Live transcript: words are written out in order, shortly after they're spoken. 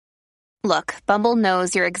Look, Bumble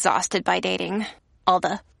knows you're exhausted by dating. All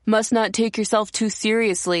the must not take yourself too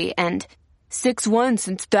seriously and 6'1"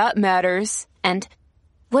 since that matters. And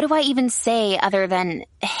what do I even say other than,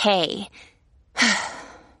 hey?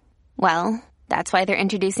 Well, that's why they're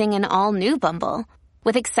introducing an all-new Bumble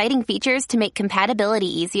with exciting features to make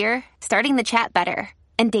compatibility easier, starting the chat better,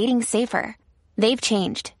 and dating safer. They've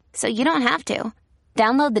changed, so you don't have to.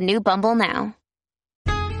 Download the new Bumble now.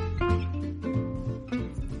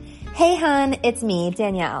 Hey hun, it's me,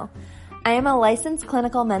 Danielle. I am a licensed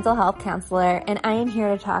clinical mental health counselor, and I am here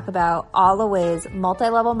to talk about all the ways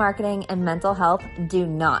multi-level marketing and mental health do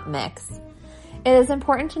not mix. It is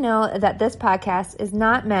important to know that this podcast is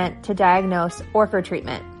not meant to diagnose or for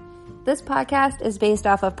treatment. This podcast is based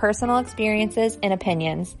off of personal experiences and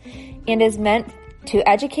opinions and is meant to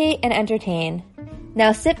educate and entertain.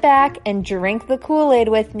 Now sit back and drink the Kool-Aid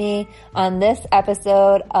with me on this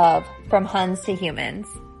episode of From Huns to Humans.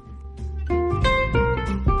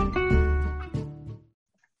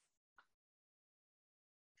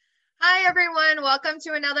 Hi, everyone. Welcome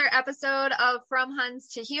to another episode of From Huns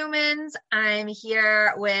to Humans. I'm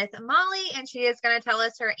here with Molly, and she is going to tell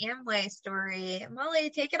us her Amway story. Molly,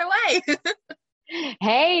 take it away.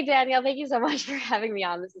 Hey, Danielle. Thank you so much for having me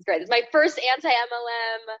on. This is great. It's my first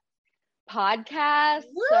anti-MLM podcast.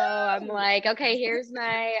 Woo! So I'm like, okay, I feel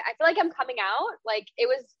like I'm coming out. Like it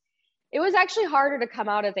was actually harder to come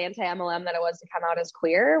out as anti-MLM than it was to come out as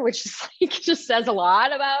queer, which is like, just says a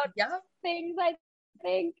lot about things, I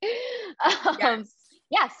think.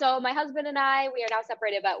 Yeah, so my husband and I, we are now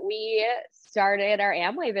separated, but we started our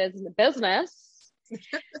Amway business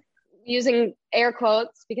using air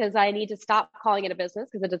quotes because I need to stop calling it a business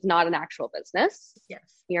because it is not an actual business. Yes.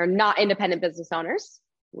 We are not independent business owners.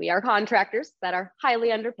 We are contractors that are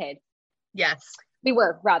highly underpaid. Yes. We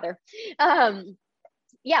were, rather.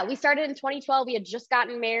 Yeah, we started in 2012. We had just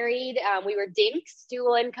gotten married. We were dinks,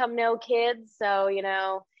 dual income, no kids. So,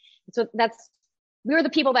 we were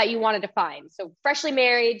the people that you wanted to find. So freshly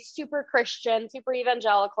married, super Christian, super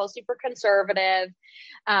evangelical, super conservative,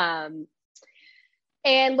 and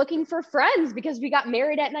looking for friends because we got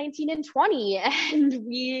married at 19 and 20. And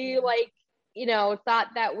we thought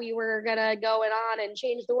that we were going to go on and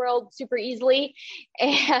change the world super easily.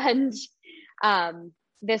 And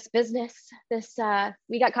this business,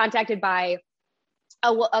 we got contacted by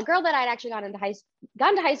a girl that I'd actually gone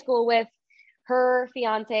to high school with. Her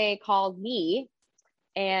fiance called me.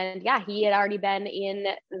 And yeah, he had already been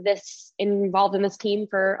involved in this team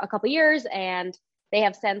for a couple of years, and they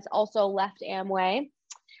have since also left Amway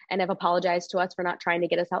and have apologized to us for not trying to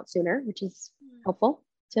get us out sooner, which is helpful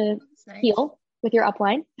to heal with your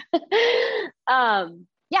upline.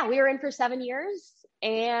 Yeah, we were in for 7 years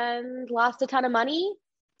and lost a ton of money,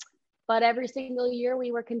 but every single year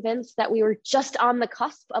we were convinced that we were just on the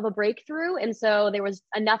cusp of a breakthrough. And so there was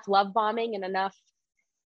enough love bombing and enough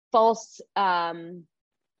false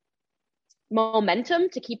momentum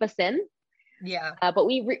to keep us in. Yeah. But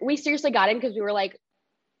we seriously got in because we were like,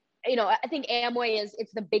 I think Amway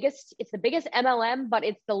it's the biggest MLM, but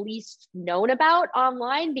it's the least known about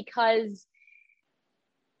online because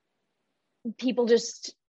people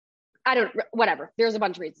just, whatever. There's a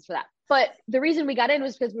bunch of reasons for that. But the reason we got in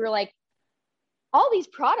was because we were like, all these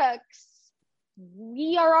products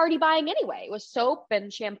we are already buying anyway. It was soap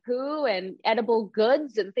and shampoo and edible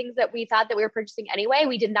goods and things that we thought that we were purchasing anyway.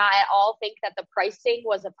 We did not at all think that the pricing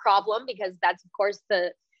was a problem because that's of course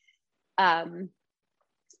the thing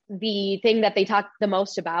that they talk the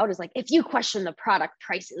most about is like, if you question the product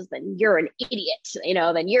prices, then you're an idiot,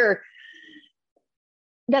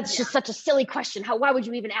 that's just such a silly question. Why would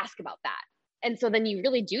you even ask about that? And so then you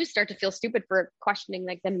really do start to feel stupid for questioning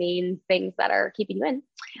like the main things that are keeping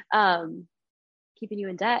you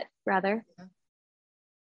in debt rather. Yeah.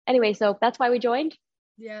 Anyway, so that's why we joined.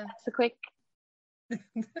 Yeah. That's the quick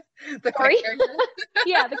the quick version.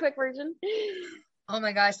 Yeah, the quick version. Oh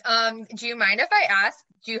my gosh. Do you mind if I ask,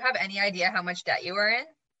 do you have any idea how much debt you were in?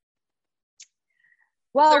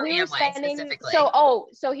 Well, we were spending, so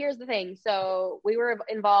here's the thing. So we were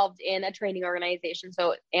involved in a training organization.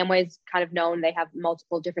 So Amway's kind of known, they have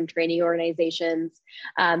multiple different training organizations.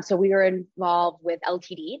 So we were involved with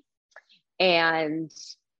LTD, and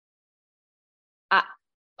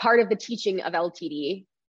part of the teaching of LTD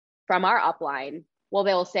from our upline, well,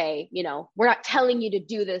 they'll say, we're not telling you to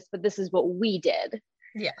do this, but this is what we did.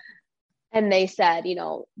 Yeah. And they said,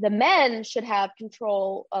 the men should have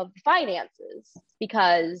control of the finances,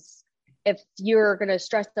 because if you're going to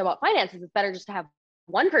stress about finances, it's better just to have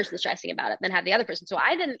one person stressing about it than have the other person. So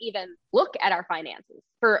I didn't even look at our finances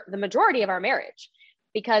for the majority of our marriage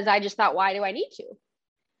because I just thought, why do I need to?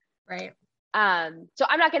 Right. So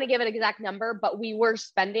I'm not going to give an exact number, but we were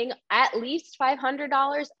spending at least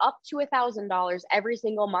 $500 up to $1,000 every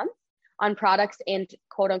single month on products and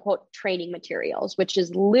quote unquote training materials, which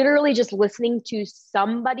is literally just listening to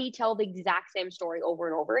somebody tell the exact same story over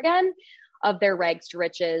and over again of their rags to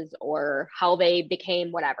riches or how they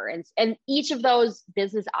became whatever. And each of those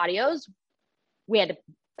business audios we had to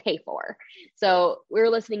pay for. So we were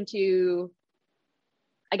listening to,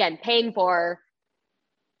 again, paying for,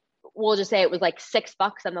 we'll just say it was like $6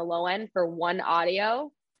 on the low end for one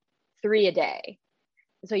audio, 3 a day.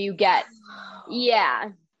 So you get, yeah.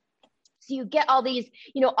 So you get all these,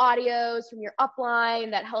 audios from your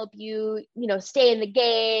upline that help you, stay in the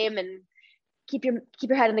game and keep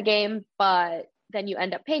your head in the game. But then you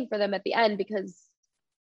end up paying for them at the end because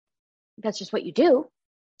that's just what you do.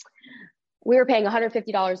 We were paying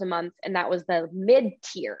 $150 a month, and that was the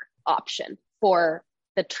mid-tier option for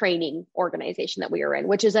the training organization that we were in,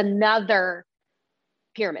 which is another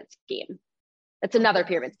pyramid scheme. It's another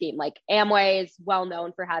pyramid scheme. Like Amway is well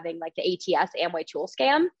known for having like the ATS, Amway Tool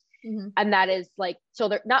Scam. Mm-hmm. And that is like, so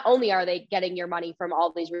they're not only are they getting your money from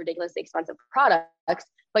all these ridiculously expensive products,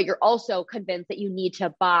 but you're also convinced that you need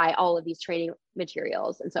to buy all of these training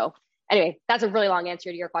materials. And so anyway, that's a really long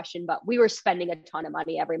answer to your question, but we were spending a ton of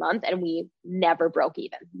money every month and we never broke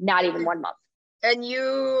even, not even 1 month. And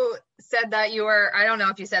you said that you were, I don't know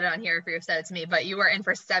if you said it on here, if you've said it to me, but you were in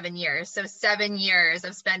for 7 years. So 7 years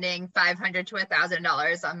of spending $500 to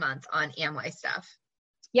 $1,000 a month on Amway stuff.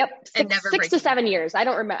 Yep. Six to 7 years. I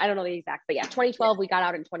don't remember. I don't know the exact, but yeah, 2012, we got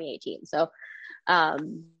out in 2018. So,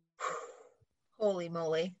 holy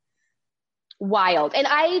moly. Wild. And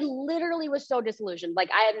I literally was so disillusioned. Like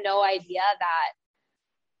I had no idea that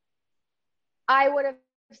I would have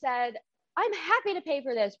said, I'm happy to pay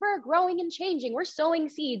for this. We're growing and changing. We're sowing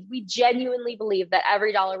seeds. We genuinely believe that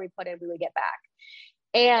every dollar we put in, we would get back.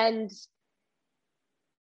 And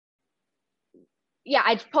yeah,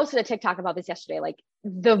 I posted a TikTok about this yesterday. Like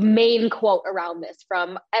the main quote around this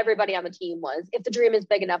from everybody on the team was, if the dream is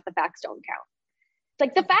big enough, the facts don't count. It's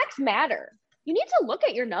like the facts matter. You need to look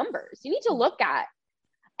at your numbers. You need to look at,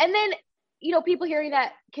 and then, people hearing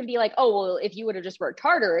that can be like, oh, well, if you would have just worked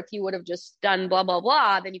harder, if you would have just done blah, blah,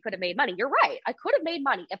 blah, then you could have made money. You're right. I could have made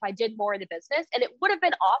money if I did more in the business, and it would have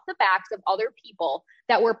been off the backs of other people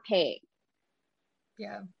that were paying.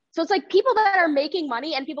 Yeah. So it's like people that are making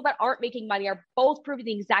money and people that aren't making money are both proving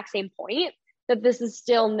the exact same point, that this is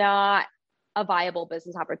still not a viable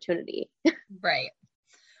business opportunity. Right.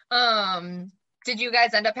 Did you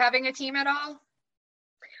guys end up having a team at all?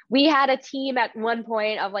 We had a team at one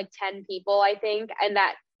point of like 10 people, I think. And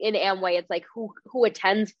that in Amway, it's like who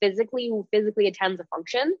physically attends a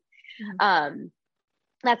function. Mm-hmm.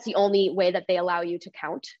 That's the only way that they allow you to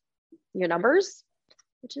count your numbers,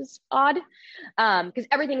 which is odd. Because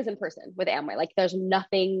everything is in person with Amway. Like there's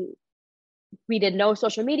nothing, we did no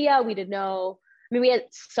social media. We had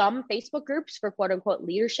some Facebook groups for quote unquote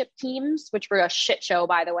leadership teams, which were a shit show,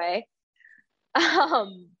 by the way.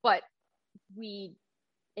 But we,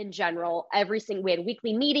 in general, we had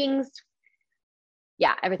weekly meetings.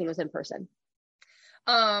 Yeah, everything was in person.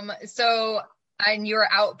 So, and you were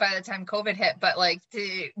out by the time COVID hit, but like,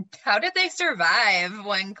 how did they survive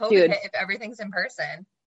when COVID hit if everything's in person?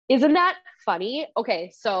 Isn't that funny?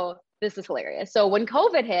 Okay, so this is hilarious. So when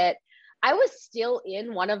COVID hit, I was still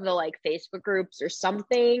in one of the like Facebook groups or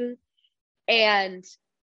something, and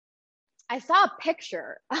I saw a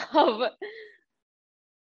picture of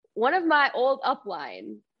one of my old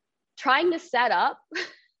upline trying to set up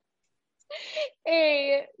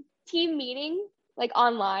a team meeting like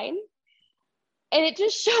online, and it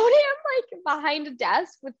just showed him like behind a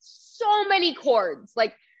desk with so many cords.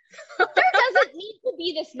 Like there doesn't need to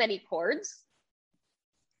be this many cords.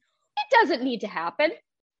 It doesn't need to happen.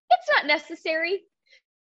 It's not necessary.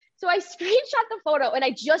 So I screenshot the photo and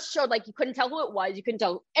I just showed, like, you couldn't tell who it was. You couldn't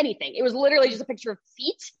tell anything. It was literally just a picture of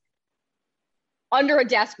feet under a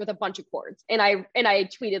desk with a bunch of cords. And I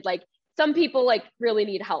tweeted, like, some people like really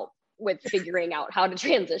need help with figuring out how to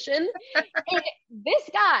transition. And this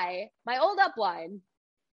guy, my old upline,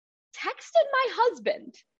 texted my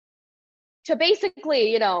husband to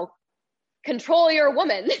basically, control your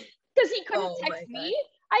woman because he couldn't text me,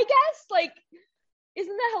 I guess. Like,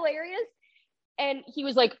 isn't that hilarious? And he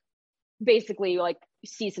was like, basically like,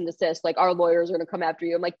 cease and desist, like, our lawyers are going to come after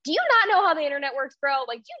you. I'm like, do you not know how the internet works, bro?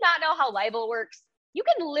 Like, do you not know how libel works? You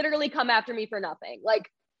can literally come after me for nothing. Like,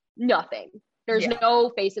 nothing. There's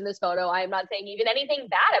no face in this photo. I am not saying even anything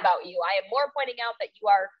bad about you. I am more pointing out that you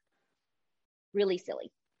are really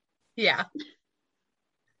silly. Yeah.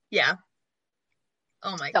 Yeah.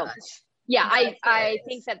 Oh my gosh. Yeah, I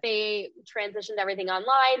think that they transitioned everything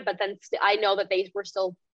online, but then I know that they were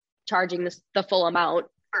still charging the full amount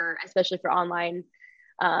for, especially for online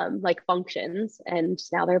like functions, and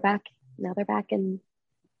now they're back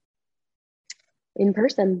in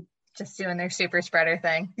person, just doing their super spreader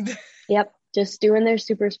thing. Yep, just doing their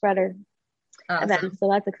super spreader event, so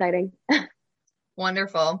that's exciting.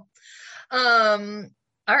 Wonderful. All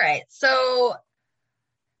right, so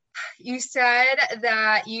you said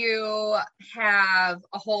that you have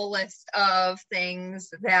a whole list of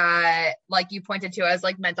things that like you pointed to as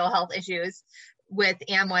like mental health issues with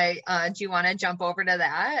Amway. Do you want to jump over to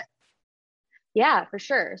that? Yeah, for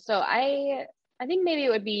sure. So I think maybe it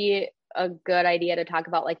would be a good idea to talk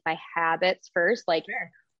about like my habits first, like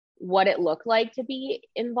Sure. what it looked like to be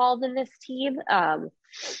involved in this team.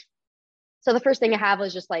 So the first thing I have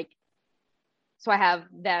was just like, so I have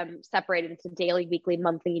them separated into daily, weekly,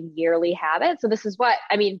 monthly, and yearly habits. So this is what,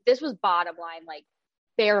 I mean, this was bottom line, like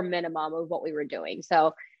bare minimum of what we were doing.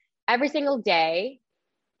 So every single day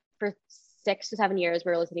for 6 to 7 years,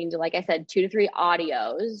 we were listening to, like I said, 2 to 3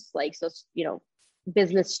 audios, like, so, you know,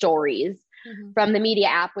 business stories from the media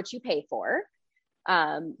app, which you pay for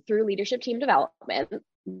through Leadership Team Development.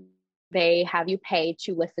 They have you pay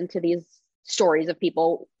to listen to these stories of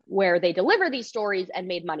people where they deliver these stories and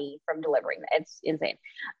made money from delivering them. It's insane.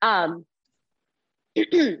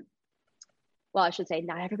 Well, I should say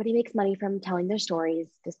not everybody makes money from telling their stories,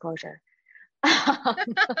 disclosure.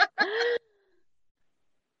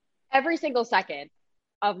 Every single second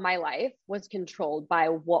of my life was controlled by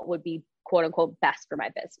what would be quote unquote best for my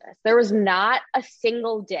business. There was not a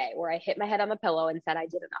single day where I hit my head on the pillow and said I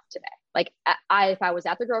did enough today. Like if I was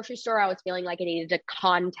at the grocery store, I was feeling like I needed to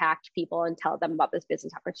contact people and tell them about this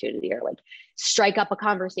business opportunity, or like strike up a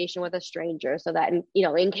conversation with a stranger so that, you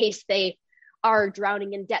know, in case they are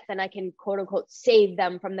drowning in debt, then I can quote unquote save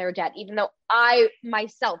them from their debt, even though I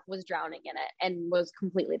myself was drowning in it and was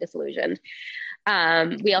completely disillusioned.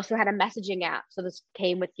 We also had a messaging app. So this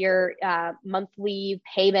came with your monthly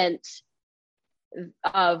payment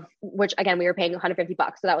of which, again, we were paying $150.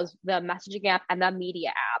 So that was the messaging app and the media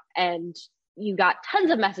app. And you got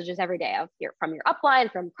tons of messages every day from your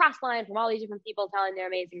upline, from crossline, from all these different people telling their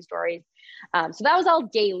amazing stories. So that was all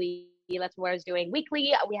daily. That's what I was doing.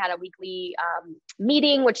 Weekly, we had a weekly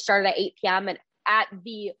meeting, which started at 8 p.m. And at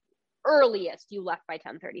the earliest, you left by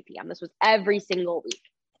 10:30 p.m. This was every single week,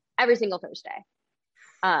 every single Thursday.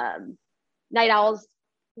 Night owls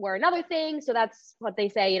were another thing. So that's what they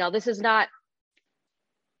say, you know, this is not,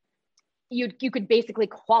 you could basically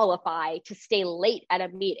qualify to stay late at a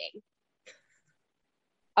meeting.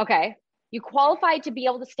 Okay. You qualify to be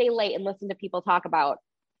able to stay late and listen to people talk about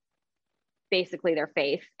basically their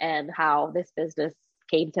faith and how this business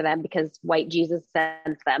came to them because white Jesus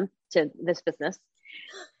sent them to this business.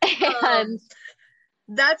 And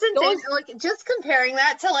that's insane. Like just comparing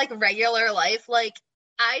that to like regular life, like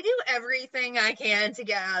I do everything I can to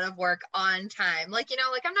get out of work on time. Like, you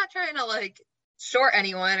know, like I'm not trying to like short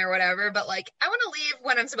anyone or whatever, but like I want to leave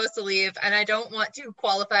when I'm supposed to leave, and I don't want to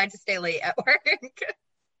qualify to stay late at work.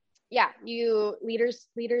 Yeah, you leaders,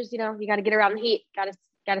 you know, you got to get around the heat, got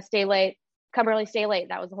to stay late, come early, stay late.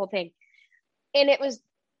 That was the whole thing. And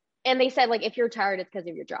they said, like, if you're tired, it's because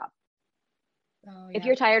of your job. Oh, yeah. If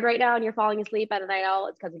you're tired right now and you're falling asleep at a night owl,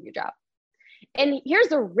 it's because of your job. And here's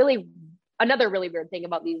another really weird thing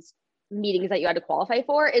about these meetings that you had to qualify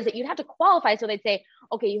for is that you'd have to qualify. So they'd say,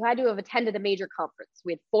 okay, you had to have attended a major conference.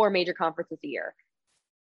 We had 4 major conferences a year.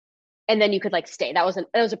 And then you could like stay. That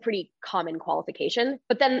was a pretty common qualification.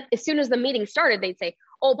 But then as soon as the meeting started, they'd say,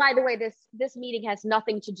 oh, by the way, this meeting has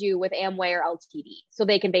nothing to do with Amway or LTD. So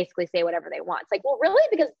they can basically say whatever they want. It's like, well, really?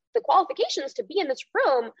 Because the qualifications to be in this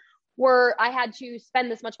room were I had to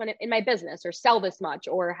spend this much money in my business or sell this much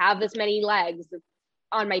or have this many legs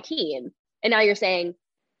on my team. And now you're saying,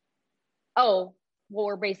 oh, well,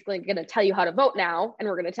 we're basically going to tell you how to vote now. And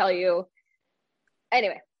we're going to tell you.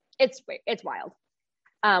 Anyway, it's wild.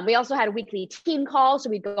 We also had a weekly team call. So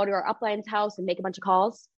we'd go to our upline's house and make a bunch of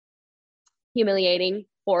calls. Humiliating,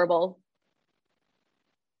 horrible,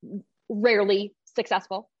 rarely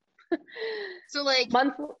successful. So like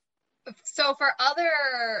so for other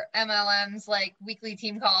MLMs, like weekly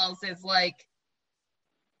team calls is like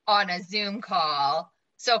on a Zoom call.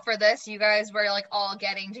 So for this, you guys were like all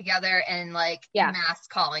getting together and like mass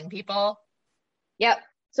calling people. Yep.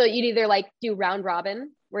 So you'd either like do round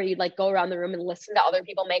robin where you'd like go around the room and listen to other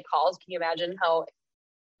people make calls. Can you imagine how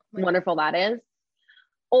wonderful that is?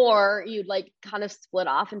 Or you'd like kind of split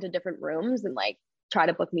off into different rooms and like try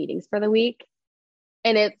to book meetings for the week.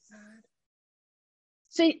 And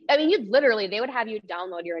So, I mean, they would have you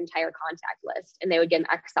download your entire contact list, and they would get an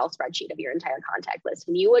Excel spreadsheet of your entire contact list,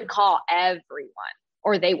 and you would call everyone,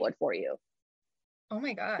 or they would for you. Oh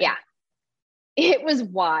my God. Yeah. It was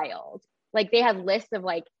wild. Like, they had lists of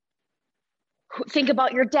like, think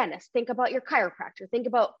about your dentist, think about your chiropractor, think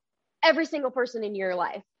about every single person in your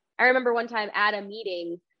life. I remember one time at a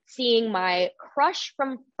meeting, seeing my crush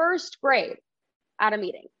from first grade at a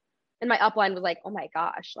meeting. And my upline was like, oh my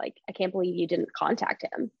gosh, like, I can't believe you didn't contact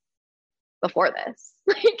him before this.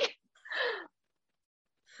 Like,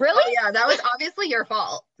 really? Oh, yeah, that was obviously your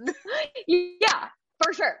fault. Yeah,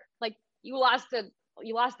 for sure. Like, you lost the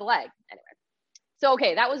leg. Anyway. So,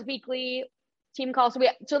 okay, that was weekly team calls.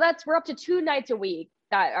 We're up to 2 nights a week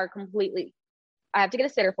that are completely, I have to get a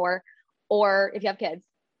sitter for, or if you have kids,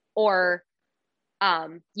 or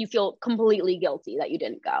you feel completely guilty that you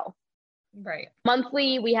didn't go. Right.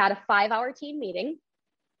 Monthly, we had a 5-hour team meeting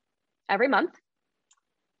every month.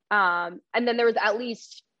 And then there was at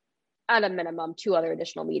least, at a minimum, 2 other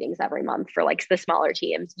additional meetings every month for like the smaller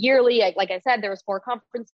teams. Yearly, like I said, there was 4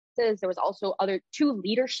 conferences. There was also 2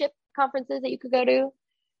 leadership conferences that you could go to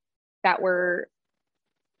that were,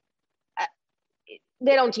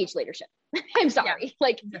 they don't teach leadership. I'm sorry. Yeah.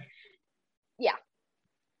 Like, yeah.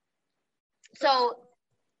 So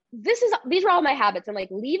these were all my habits, and like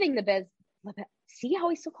leaving the biz. See how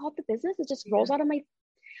I still call it the business? It just rolls out of my,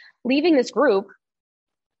 leaving this group.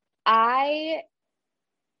 I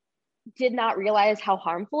did not realize how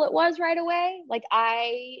harmful it was right away. Like,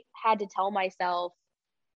 I had to tell myself,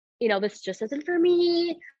 this just isn't for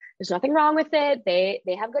me. There's nothing wrong with it. They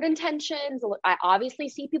have good intentions. I obviously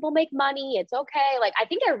see people make money. It's okay. Like, I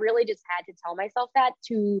think I really just had to tell myself that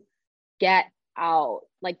to get out,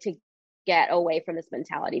 like to get away from this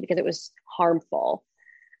mentality, because it was harmful.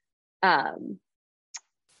 And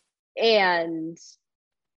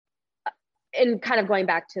kind of going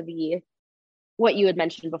back to what you had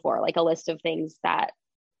mentioned before, like a list of things that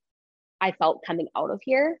I felt coming out of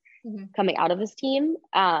here, coming out of this team.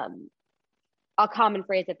 A common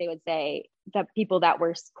phrase that they would say, that people that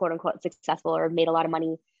were quote unquote successful or made a lot of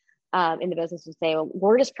money in the business would say, well,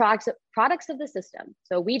 we're just products of the system.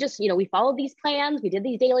 So we just, we followed these plans, we did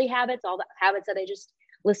these daily habits, all the habits that I just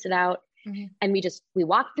listed out. And we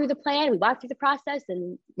walked through the plan, we walked through the process,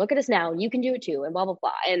 and look at us now, you can do it too, and blah, blah,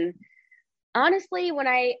 blah. And honestly, when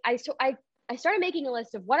I started making a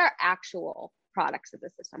list of what are actual products of the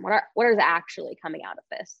system, what is actually coming out of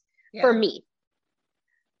this for me.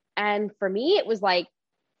 And for me, it was like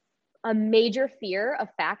a major fear of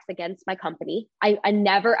facts against my company. I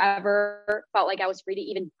never, ever felt like I was free to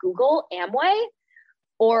even Google Amway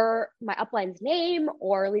or my upline's name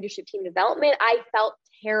or leadership team development. I felt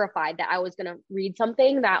terrified that I was going to read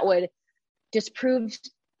something that would disprove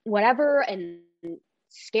whatever and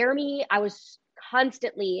scare me. I was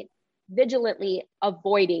constantly, vigilantly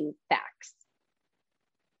avoiding facts.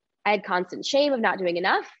 I had constant shame of not doing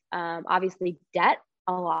enough. Obviously, debt,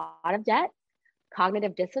 a lot of debt,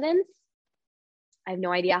 cognitive dissonance. I have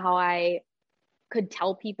no idea how I could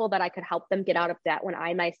tell people that I could help them get out of debt when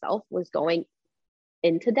I myself was going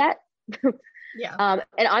into debt. And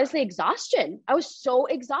honestly, exhaustion. I was so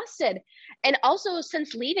exhausted. And also,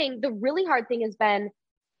 since leaving, the really hard thing has been,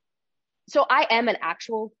 so I am an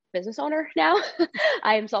actual business owner now.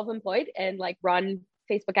 I am self-employed and like run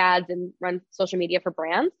Facebook ads and run social media for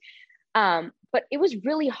brands. But it was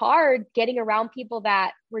really hard getting around people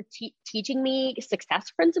that were teaching me success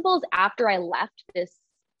principles after I left this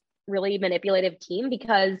really manipulative team,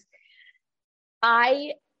 because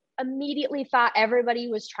I immediately thought everybody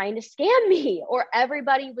was trying to scam me, or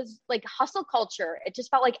everybody was like hustle culture. It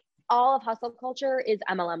just felt like all of hustle culture is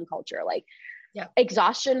MLM culture. Like,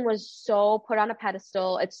 exhaustion was so put on a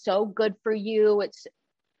pedestal. It's so good for you.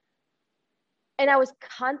 And I was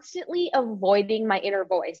constantly avoiding my inner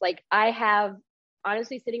voice. Like, I have,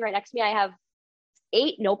 honestly, sitting right next to me, I have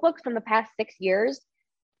 8 notebooks from the past 6 years,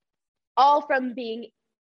 all from being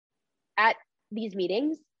at these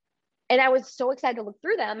meetings. And I was so excited to look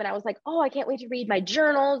through them. And I was like, oh, I can't wait to read my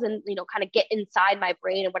journals and, kind of get inside my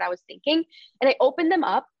brain and what I was thinking. And I opened them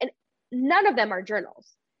up, and none of them are journals.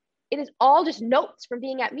 It is all just notes from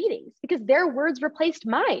being at meetings, because their words replaced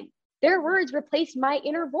mine. Their words replaced my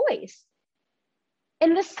inner voice.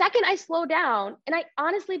 And the second I slow down, and I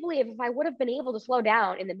honestly believe if I would have been able to slow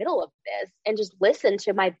down in the middle of this and just listen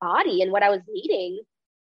to my body and what I was needing,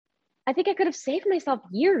 I think I could have saved myself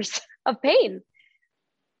years of pain.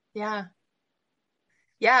 Yeah,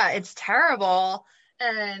 it's terrible.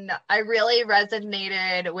 And I really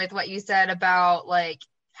resonated with what you said about like,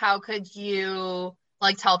 how could you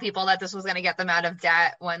like tell people that this was going to get them out of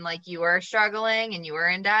debt when like you were struggling and you were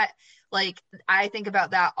in debt. Like I think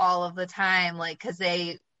about that all of the time, like because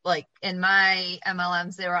they like in my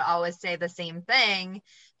MLMs they will always say the same thing,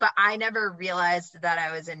 but I never realized that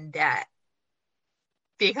I was in debt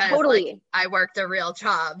because Totally. like I worked a real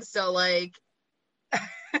job. So like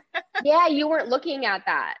Yeah, you weren't looking at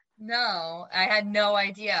that. no, I had no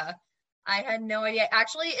idea. I had no idea.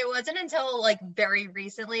 Actually, it wasn't until like very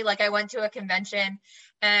recently, like I went to a convention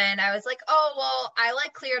and I was like, oh, well, I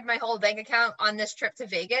like cleared my whole bank account on this trip to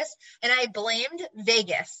Vegas and I blamed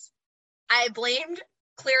Vegas. I blamed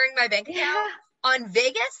clearing my bank account on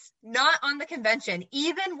Vegas, not on the convention.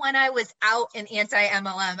 Even when I was out in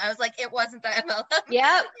anti-MLM, I was like, it wasn't the MLM.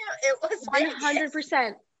 Yep. It was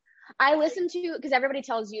 100%. I listen to, because everybody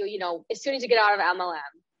tells you, you know, as soon as you get out of MLM,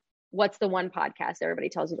 what's the one podcast everybody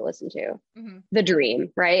tells you to listen to? Mm-hmm. The Dream,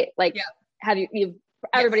 right? Like, Yep. have you've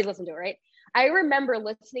everybody's listened to it, right? I remember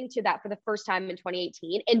listening to that for the first time in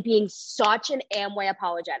 2018 and being such an Amway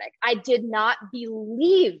apologetic. I did not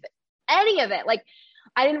believe any of it. Like,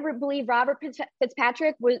 I didn't believe Robert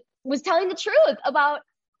Fitzpatrick was telling the truth about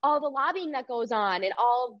all the lobbying that goes on and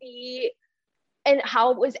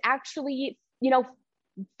how it was actually, you know,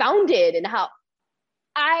 founded, and how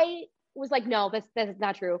I was like, no, that's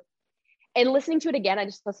not true. And listening to it again, I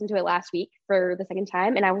just listened to it last week for the second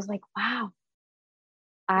time, and I was like, wow,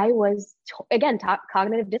 I was again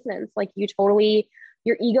cognitive dissonance. Like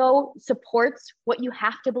your ego supports what you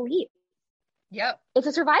have to believe. Yep. It's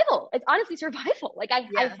a survival. It's honestly survival. Like I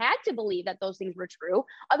had to believe that those things were true.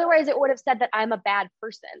 Otherwise it would have said that I'm a bad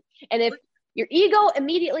person. And if your ego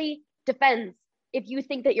immediately defends, if you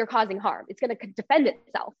think that you're causing harm, it's going to defend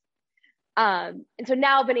itself. And so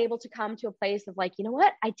now I've been able to come to a place of like, you know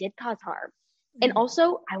what? I did cause harm. Mm-hmm. And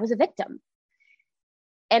also I was a victim.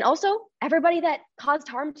 And also everybody that caused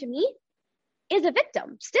harm to me is a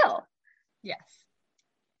victim still. Yes.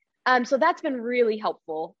 So that's been really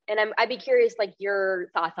helpful. And I'd be curious, like your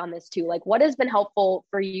thoughts on this too. Like what has been helpful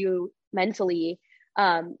for you mentally,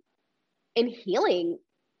 in healing,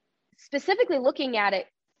 specifically looking at it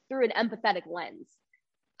through an empathetic lens?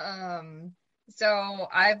 So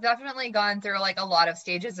I've definitely gone through like a lot of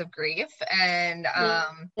stages of grief and,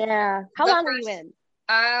 yeah. How long were you in?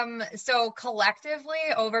 So collectively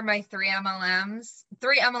over my three MLMs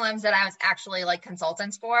that I was actually like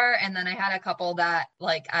consultants for. And then I had a couple that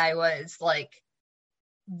like I was like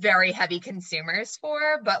very heavy consumers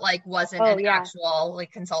for, but like wasn't actual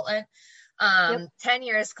like consultant. 10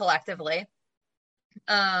 years collectively.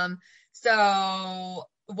 So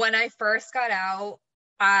when I first got out,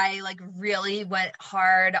 I like really went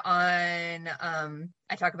hard on,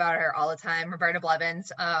 I talk about her all the time, Roberta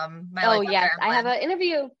Blevins. I have an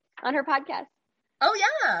interview on her podcast. Oh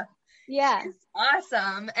yeah. Yeah. She's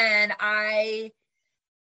awesome. And I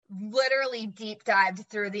literally deep dived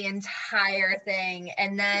through the entire thing.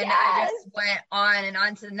 And then I just went on and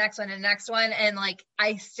on to the next one and the next one. And like,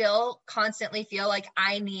 I still constantly feel like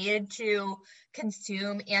I need to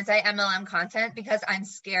consume anti-MLM content because I'm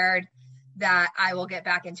scared that I will get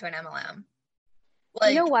back into an MLM.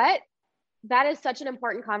 Like, you know what? That is such an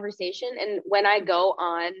important conversation. And when I go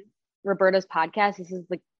on Roberta's podcast,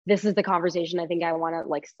 this is the conversation I think I want to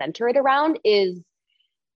like center it around is,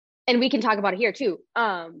 and we can talk about it here too.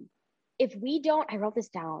 If we don't, I wrote this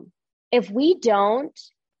down. If we don't,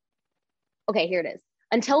 okay, here it is.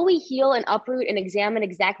 Until we heal and uproot and examine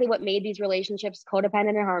exactly what made these relationships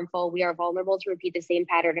codependent and harmful, we are vulnerable to repeat the same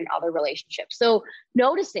pattern in other relationships. So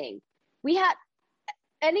noticing, we had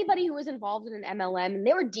anybody who was involved in an MLM and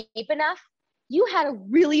they were deep enough, you had a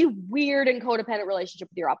really weird and codependent relationship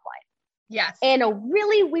with your upline. Yes. And a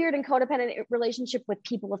really weird and codependent relationship with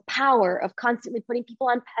people of power, of constantly putting people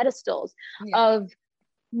on pedestals, of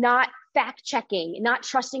not fact checking, not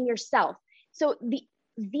trusting yourself. So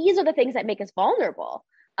these are the things that make us vulnerable.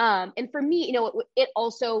 And for me, you know, it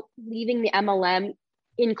also leaving the MLM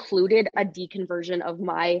included a deconversion of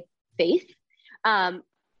my faith.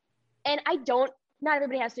 And not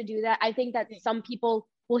everybody has to do that. I think that some people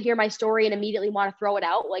will hear my story and immediately want to throw it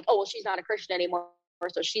out. Like, oh, well, she's not a Christian anymore,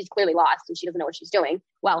 so she's clearly lost and she doesn't know what she's doing.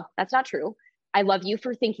 Well, that's not true. I love you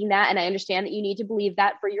for thinking that. And I understand that you need to believe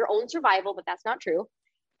that for your own survival, but that's not true.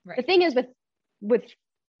 Right. The thing is with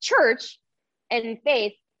church and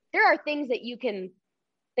faith, there are things that you can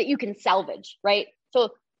salvage, right? So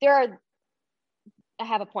I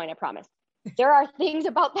have a point, I promise. There are things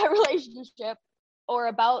about that relationship or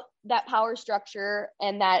about that power structure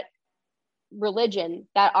and that religion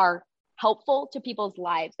that are helpful to people's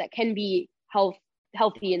lives, that can be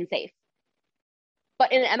healthy and safe.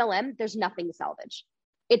 But in an MLM, there's nothing to salvage.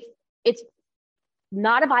 It's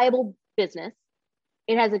not a viable business.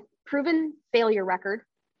 It has a proven failure record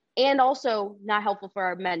and also not helpful for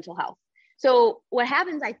our mental health. So what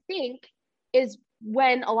happens, I think, is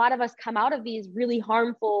when a lot of us come out of these really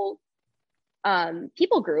harmful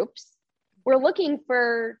people groups, we're looking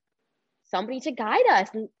for somebody to guide us,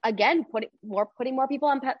 and again, putting more people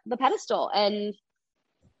on the pedestal. And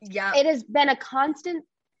yeah, it has been a constant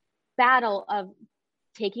battle of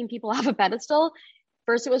taking people off a pedestal.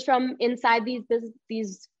 First, it was from inside these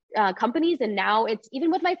companies, and now it's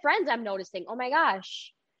even with my friends. I'm noticing, oh my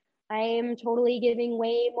gosh, I am totally giving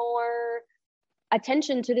way more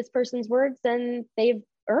attention to this person's words than they've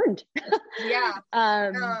earned. Yeah.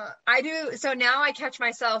 I do. So now I catch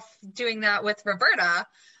myself doing that with Roberta.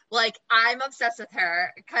 Like, I'm obsessed with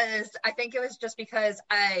her because I think it was just because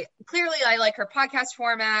I like her podcast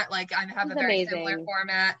format. Like, I have a very similar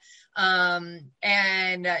format.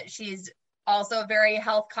 And she's also very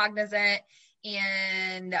health cognizant,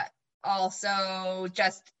 and also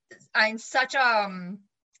just, I'm such a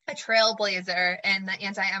trailblazer in the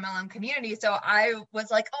anti-MLM community. So I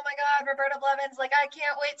was like, oh my God, Roberta Blevins, like, I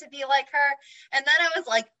can't wait to be like her. And then I was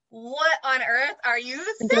like, what on earth are you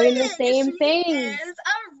saying? Doing the same thing. She is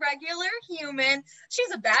a regular human.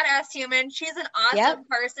 She's a badass human. She's an awesome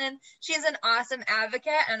person. She's an awesome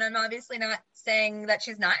advocate. And I'm obviously not saying that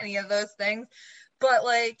she's not any of those things, but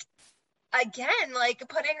like, again, like,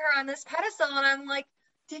 putting her on this pedestal, and I'm like,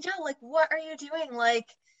 Danielle, like, what are you doing? Like,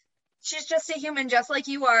 she's just a human just like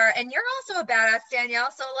you are, and you're also a badass, Danielle.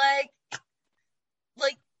 So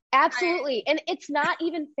like absolutely. And it's not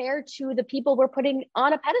even fair to the people we're putting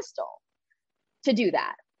on a pedestal to do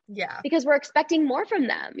that. Yeah. Because we're expecting more from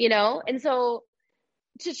them, you know? And so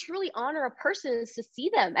to truly honor a person is to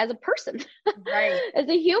see them as a person, right? As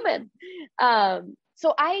a human.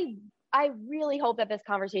 So I really hope that this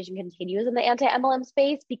conversation continues in the anti-MLM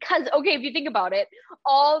space, because, okay, if you think about it,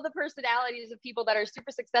 all the personalities of people that are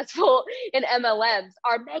super successful in MLMs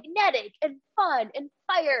are magnetic and fun and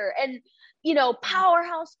fire and, you know,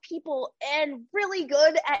 powerhouse people and really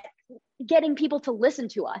good at getting people to listen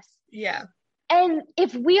to us. Yeah. And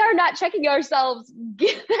if we are not checking ourselves,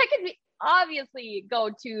 that can be obviously go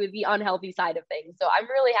to the unhealthy side of things. So I'm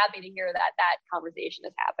really happy to hear that that conversation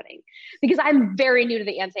is happening, because I'm very new to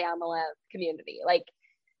the anti-MLM community. Like,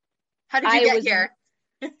 how did you get here?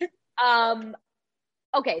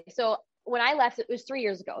 Okay, so when I left, it was 3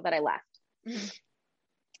 years ago that I left. Mm-hmm.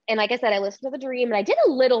 And like I said, I listened to the dream, and I did a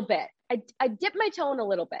little bit. I dipped my toe in a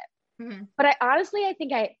little bit. Mm-hmm. But I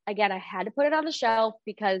think I had to put it on the shelf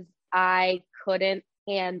because I couldn't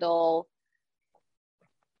handle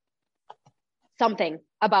something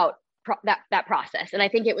about that process. And I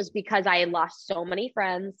think it was because I had lost so many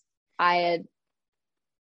friends. It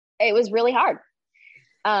was really hard.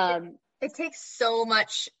 It takes so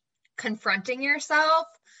much confronting yourself.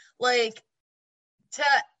 Like, to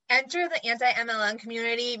enter the anti-MLM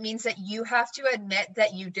community means that you have to admit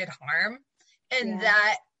that you did harm. And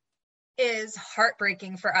that is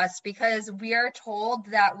heartbreaking for us, because we are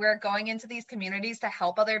told that we're going into these communities to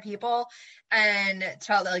help other people and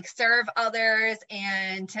to like serve others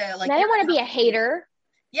and to like. And I don't want to be a hater.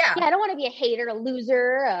 Yeah. I don't want to be a hater, a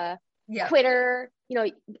loser, a quitter. You know,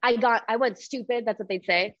 I went stupid. That's what they'd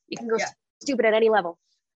say. You can go stupid at any level.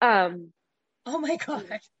 Oh my God.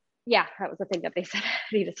 Yeah, that was the thing that they said.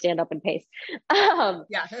 I need to stand up and pace.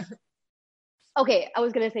 Yeah. Okay, I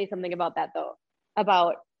was gonna say something about that though.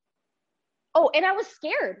 And I was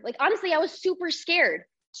scared. Like, honestly, I was super scared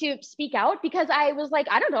to speak out, because I was like,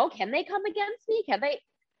 I don't know, can they come against me? Can they?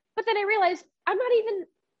 But then I realized I'm not even,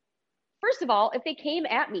 first of all, if they came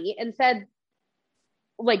at me and said,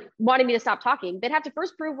 like, wanting me to stop talking, they'd have to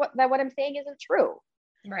first prove that what I'm saying isn't true.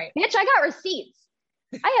 Right. Bitch, I got receipts.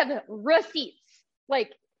 I have receipts,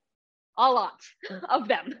 like a lot of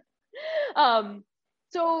them.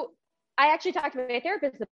 So I actually talked to my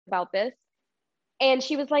therapist about this, and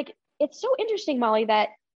she was like, it's so interesting, Molly, that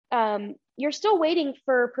you're still waiting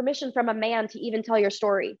for permission from a man to even tell your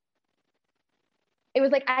story. It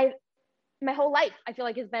was like, my whole life, I feel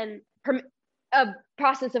like, has been a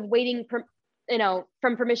process of waiting from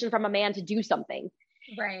permission from a man to do something.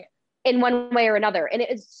 Right. In one way or another. And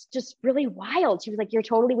it's just really wild. She was like, you're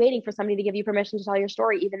totally waiting for somebody to give you permission to tell your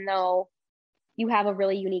story, even though you have a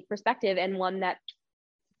really unique perspective, and one that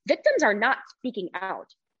victims are not speaking out.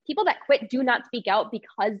 People that quit do not speak out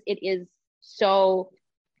because it is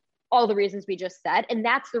all the reasons we just said. And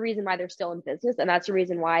that's the reason why they're still in business. And that's the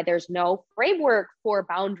reason why there's no framework for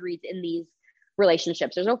boundaries in these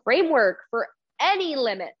relationships. There's no framework for any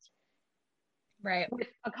limit. Right. With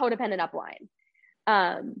a codependent upline.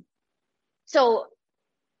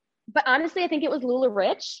 But honestly, I think it was Lula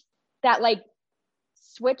Rich that like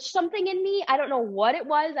switched something in me. I don't know what it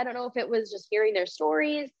was. I don't know if it was just hearing their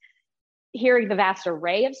stories, hearing the vast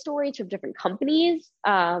array of stories from different companies.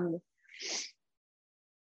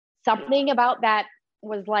 Something about that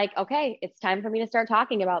was like, okay, it's time for me to start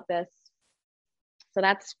talking about this. So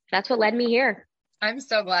that's what led me here. I'm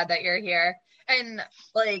so glad that you're here. And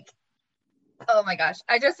like, oh my gosh,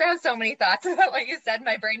 I just have so many thoughts about what you said.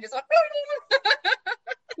 My brain just went.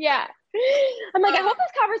 Yeah. I'm like, I hope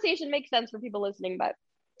this conversation makes sense for people listening, but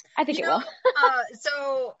I think it will.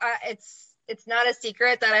 So it's not a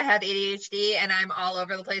secret that I have ADHD and I'm all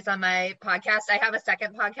over the place on my podcast. I have a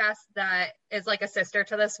second podcast that is like a sister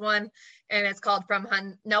to this one, and it's called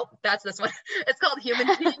Nope, that's this one. It's called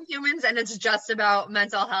Humans Being Humans, and it's just about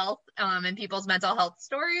mental health and people's mental health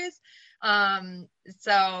stories.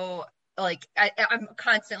 So like I'm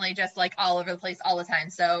constantly just like all over the place all the time.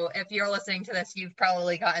 So if you're listening to this, you've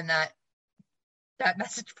probably gotten that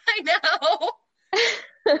message by now.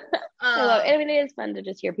 I mean, it is fun to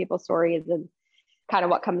just hear people's stories and kind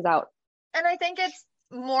of what comes out. And I think it's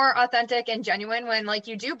more authentic and genuine when like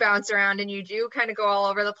you do bounce around and you do kind of go all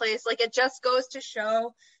over the place. Like it just goes to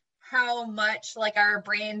show how much like our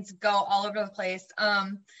brains go all over the place.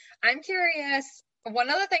 I'm curious, one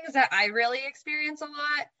of the things that I really experience a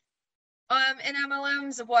lot in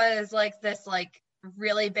MLMs was like this like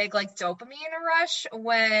really big like dopamine rush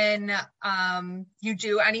when you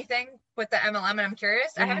do anything with the MLM. And I'm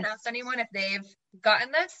curious, I haven't asked anyone if they've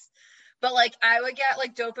gotten this, but like I would get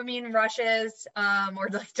like dopamine rushes or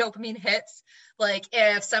like dopamine hits, like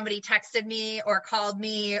if somebody texted me or called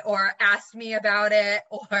me or asked me about it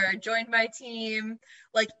or joined my team,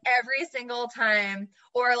 like every single time,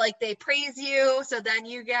 or like they praise you, so then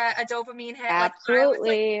you get a dopamine hit.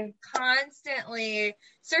 Absolutely. Like, I was like constantly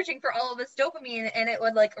searching for all of this dopamine and it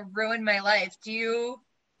would like ruin my life. Do you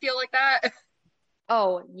feel like that?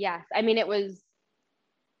 Oh, yes. I mean, it was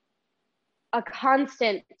a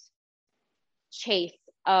constant chase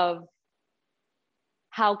of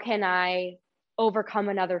how can I overcome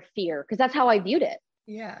another fear? Because that's how I viewed it.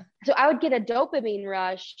 Yeah. So I would get a dopamine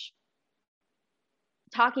rush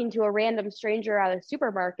talking to a random stranger at a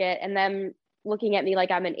supermarket and them looking at me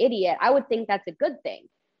like I'm an idiot. I would think that's a good thing.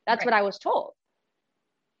 That's right. What I was told.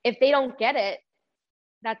 If they don't get it,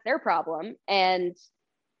 that's their problem. And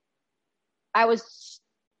I was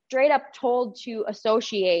straight up told to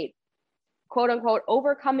associate, quote unquote,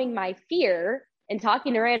 overcoming my fear and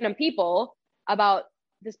talking to random people about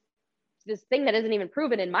this thing that isn't even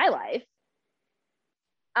proven in my life.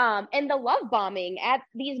 And the love bombing at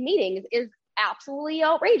these meetings is absolutely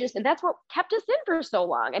outrageous. And that's what kept us in for so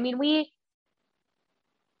long. I mean,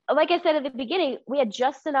 like I said at the beginning, we had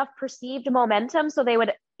just enough perceived momentum. So they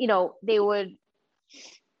would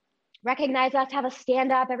recognize us, have us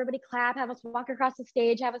stand up, everybody clap, have us walk across the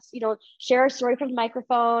stage, have us, share a story from the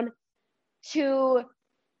microphone to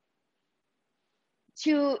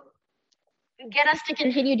get us to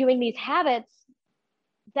continue doing these habits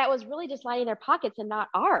that was really just lining their pockets and not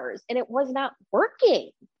ours. And it was not working.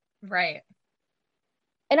 Right.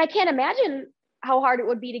 And I can't imagine how hard it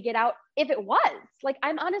would be to get out if it was. Like,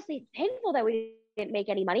 I'm honestly thankful that we didn't make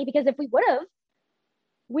any money, because if we would have,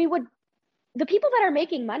 the people that are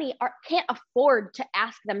making money can't afford to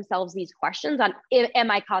ask themselves these questions on,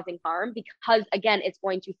 am I causing harm? Because again, it's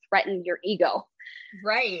going to threaten your ego.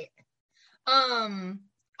 Right. Oh,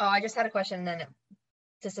 I just had a question and then it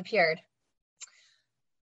disappeared.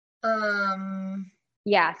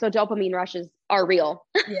 Yeah. So dopamine rushes are real.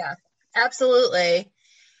 Yeah, absolutely.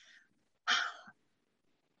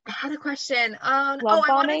 I had a question. Love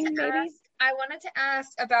bombing, maybe? I wanted to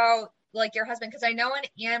ask about like your husband, because I know in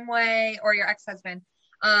Amway, or your ex-husband,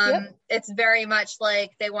 it's very much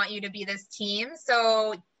like they want you to be this team.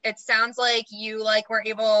 So it sounds like you like were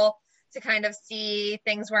able to kind of see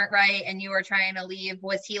things weren't right and you were trying to leave.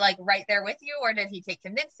 Was he like right there with you, or did he take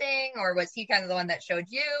convincing, or was he kind of the one that showed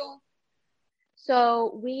you?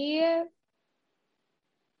 So he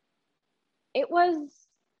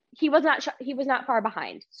was not far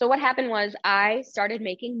behind. So what happened was I started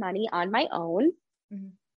making money on my own,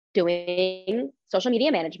 doing social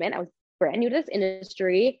media management. I was brand new to this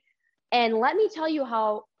industry. And let me tell you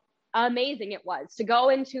how amazing it was to go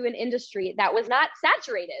into an industry that was not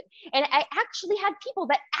saturated. And I actually had people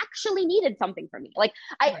that actually needed something from me. Like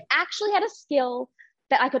I actually had a skill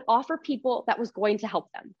that I could offer people that was going to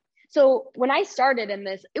help them. So when I started in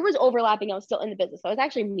this, it was overlapping. I was still in the business. I was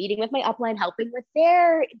actually meeting with my upline, helping with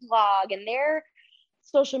their blog and their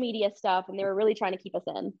social media stuff. And they were really trying to keep us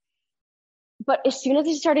in. But as soon as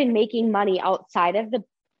I started making money outside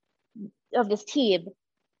of this team,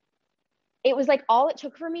 it was like all it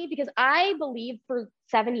took for me, because I believed for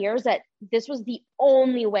 7 years that this was the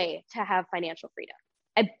only way to have financial freedom.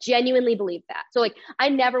 I genuinely believed that. So like, I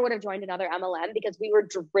never would have joined another MLM, because we were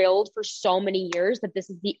drilled for so many years that this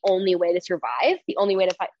is the only way to survive, the only way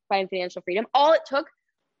to find financial freedom. All it took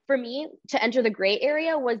for me to enter the gray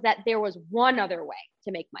area was that there was one other way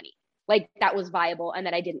to make money, like that was viable and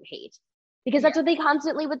that I didn't hate. Because that's what they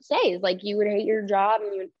constantly would say, is like, you would hate your job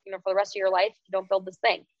and you know, for the rest of your life, you don't build this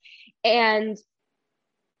thing. And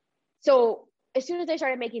so as soon as I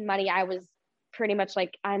started making money, I was pretty much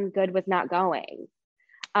like, I'm good with not going.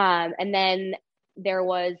 And then there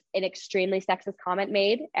was an extremely sexist comment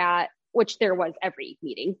made at, which there was every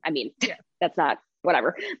meeting. I mean, that's not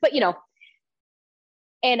whatever, but you know,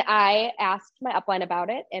 and I asked my upline about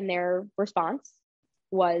it, and their response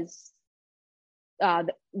was,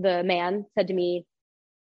 the man said to me,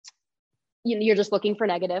 you're just looking for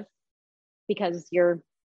negative, because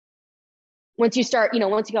once you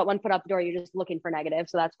got one foot out the door, you're just looking for negative.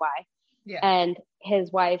 So that's why. Yeah. And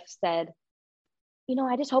his wife said,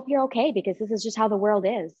 I just hope you're okay, because this is just how the world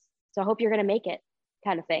is. So I hope you're going to make it,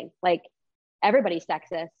 kind of thing. Like, everybody's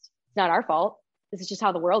sexist. It's not our fault. This is just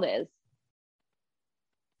how the world is.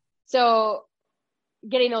 So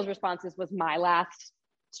getting those responses was my last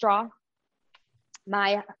straw.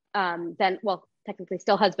 My technically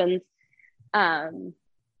still husband's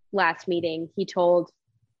last meeting, he told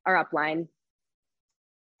our upline,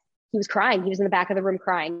 he was crying. He was in the back of the room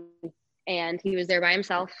crying, and he was there by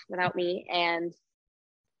himself without me. And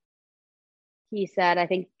he said, I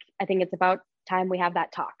think it's about time we have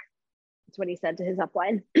that talk. That's what he said to his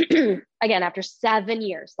upline. Again, after 7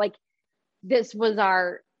 years, like, this was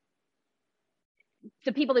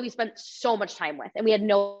the people that we spent so much time with, and we had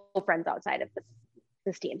no friends outside of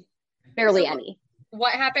this team, barely any.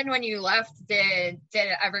 What happened when you left? Did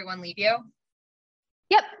everyone leave you?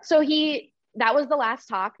 Yep. So that was the last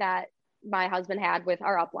talk that my husband had with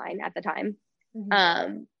our upline at the time.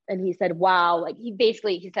 Mm-hmm. And he said, wow, like he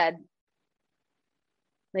said,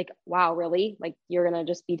 like, wow, really? Like, you're going to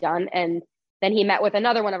just be done? And then he met with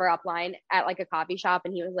another one of our upline at like a coffee shop,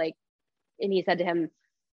 and he said to him,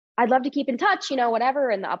 I'd love to keep in touch, whatever.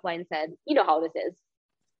 And the upline said, you know how this is.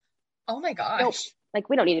 Oh my gosh. Nope. Like,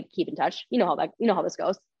 we don't need to keep in touch. You know how this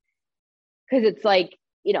goes. Cause it's like,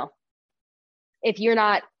 if you're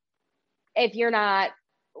not,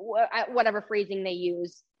 whatever phrasing they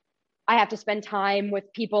use, I have to spend time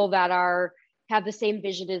with people that have the same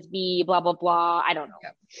vision as me, blah, blah, blah. I don't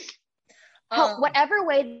know. Whatever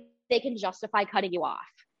way they can justify cutting you off.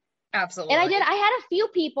 Absolutely. And I had a few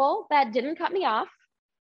people that didn't cut me off,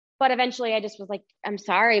 but eventually I just was like, I'm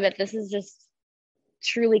sorry, but this is just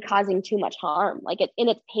truly causing too much harm. Like, it's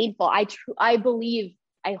painful. I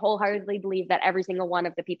wholeheartedly believe that every single one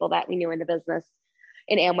of the people that we knew in the business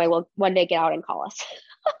in Amway will one day get out and call us.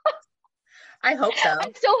 I hope so.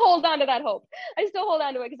 I still hold on to that hope. I still hold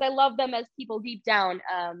on to it, because I love them as people deep down.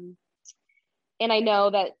 And I know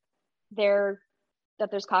that there's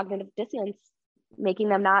cognitive dissonance, making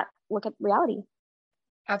them not look at reality.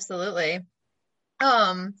 Absolutely.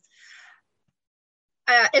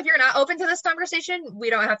 If you're not open to this conversation, we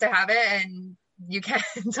don't have to have it, and you can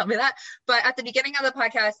tell me that. But at the beginning of the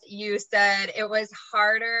podcast, you said it was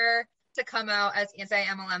harder to come out as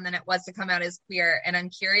anti-MLM than it was to come out as queer. And I'm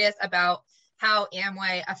curious about how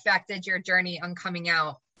Amway affected your journey on coming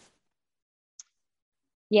out.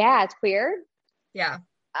 Yeah, it's queer. Yeah.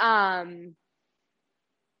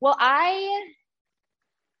 Well,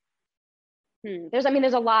 there's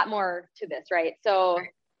a lot more to this, right? So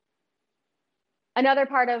another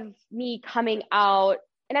part of me coming out,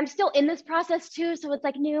 and I'm still in this process too, so it's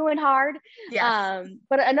like new and hard. Yes.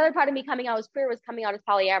 But another part of me coming out as queer was coming out as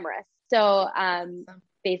polyamorous. So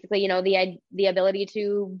basically, the ability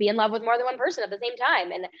to be in love with more than one person at the same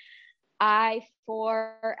time. And I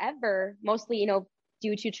forever, mostly,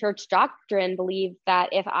 due to church doctrine, believed that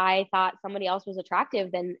if I thought somebody else was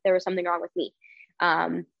attractive, then there was something wrong with me.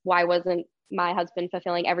 Why wasn't my husband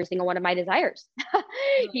fulfilling every single one of my desires?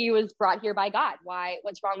 He was brought here by God.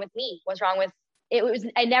 What's wrong with me? What's wrong with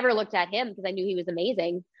it? I never looked at him because I knew he was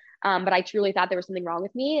amazing. But I truly thought there was something wrong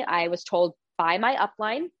with me. I was told by my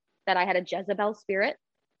upline that I had a Jezebel spirit.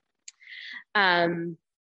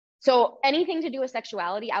 So anything to do with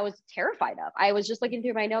sexuality, I was terrified of. I was just looking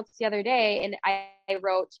through my notes the other day, and I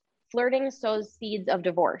wrote, flirting sows seeds of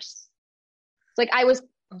divorce. It's like, I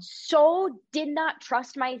did not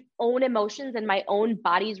trust my own emotions and my own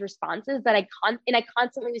body's responses that I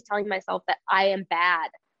constantly was telling myself that I am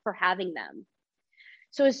bad for having them.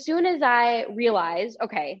 So as soon as I realized,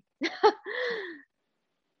 okay,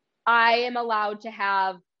 I am allowed to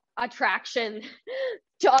have attraction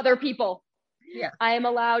to other people, Yeah. I am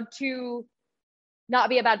allowed to not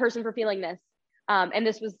be a bad person for feeling this. And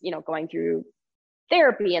this was, going through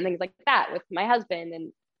therapy and things like that with my husband,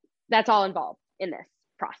 and that's all involved in this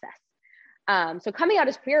process. So coming out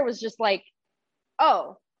as queer was just like,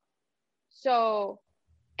 oh, so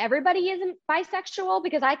everybody isn't bisexual,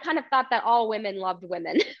 because I kind of thought that all women loved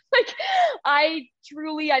women. Like I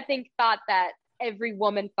think thought that every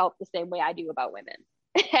woman felt the same way I do about women.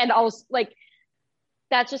 And also like,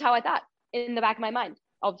 that's just how I thought in the back of my mind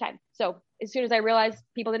all the time. So as soon as I realized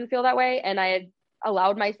people didn't feel that way, and I had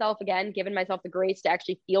allowed myself, again, given myself the grace to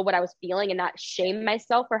actually feel what I was feeling and not shame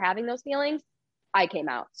myself for having those feelings, I came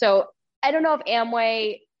out. So I don't know if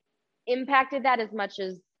Amway impacted that as much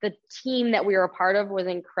as the team that we were a part of was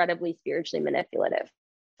incredibly spiritually manipulative.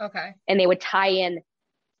 Okay. And they would tie in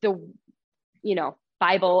the,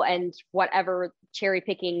 Bible and whatever cherry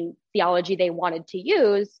picking theology they wanted to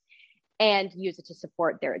use and use it to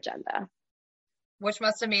support their agenda. Which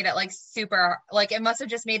must have made it like super, like it must have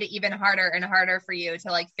just made it even harder and harder for you to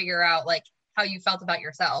like figure out like how you felt about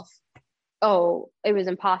yourself. Oh, it was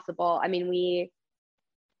impossible. I mean, we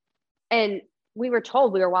were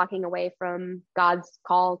told we were walking away from God's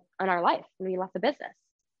call on our life when we left the business.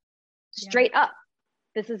 Straight up.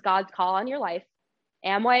 This is God's call on your life.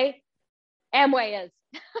 Amway is.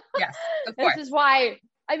 Yes, of course. This is why,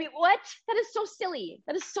 I mean, what? That is so silly.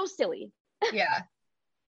 Yeah.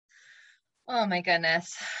 Oh my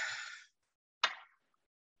goodness.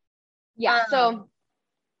 Yeah. So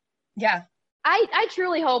yeah, I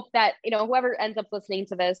truly hope that, whoever ends up listening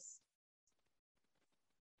to this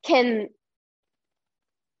can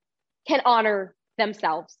honor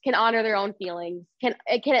themselves, can honor their own feelings, can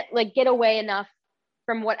like get away enough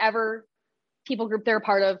from whatever people group they're a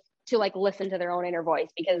part of to like listen to their own inner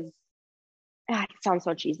voice, because it sounds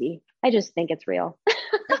so cheesy. I just think it's real.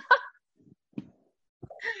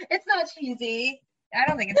 It's not cheesy. I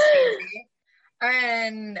don't think it's cheesy.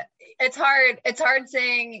 And it's hard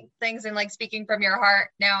saying things and like speaking from your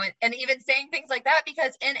heart now, and even saying things like that,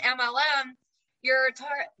 because in MLM you're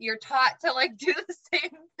taught to like do the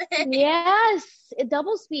same thing. Yes, it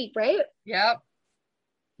double speak, right? Yep.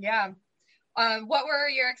 Yeah. What were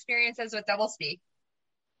your experiences with double speak?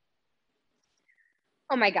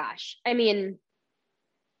 Oh my gosh. I mean,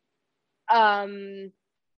 I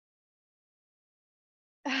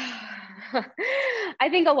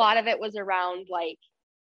think a lot of it was around like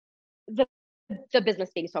the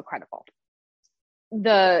business being so credible,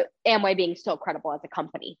 the Amway being so credible as a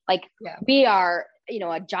company. Like we are,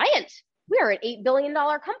 a giant. We are an $8 billion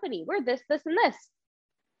company. We're this, and this.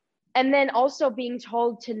 And then also being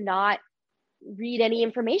told to not read any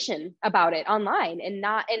information about it online, and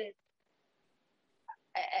not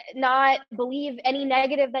believe any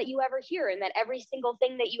negative that you ever hear, and that every single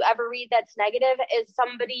thing that you ever read that's negative is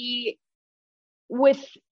somebody with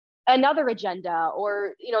another agenda,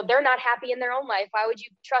 or they're not happy in their own life. Why would you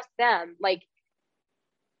trust them? Like,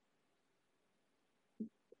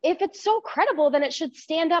 if it's so credible, then it should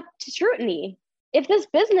stand up to scrutiny. If this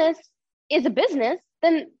business is a business,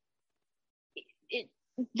 then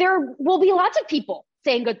there will be lots of people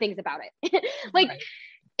saying good things about it. Like, right.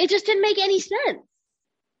 It just didn't make any sense.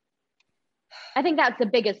 I think that's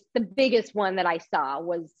the biggest one that I saw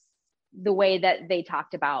was the way that they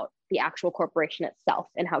talked about the actual corporation itself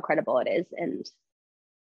and how credible it is. And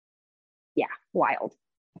yeah, wild.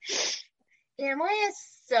 Amway is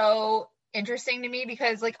so interesting to me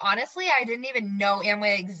because, like, honestly, I didn't even know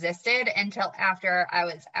Amway existed until after I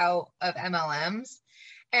was out of MLMs.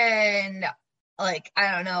 And, like,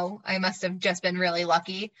 I don't know, I must have just been really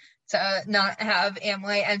lucky to not have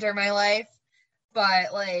Amway enter my life.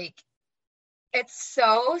 But, like, it's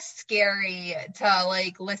so scary to,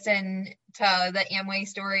 like, listen to the Amway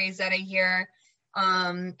stories that I hear.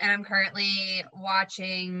 And I'm currently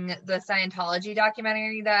watching the Scientology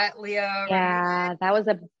documentary that Leah recommended. That was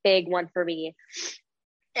a big one for me.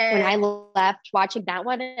 And when I left watching that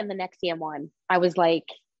one and the NXIVM one, I was like,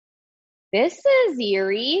 this is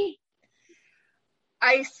eerie.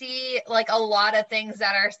 I see, like, a lot of things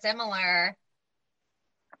that are similar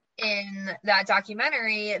in that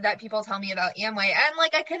documentary that people tell me about Amway. And,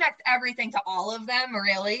 like, I connect everything to all of them,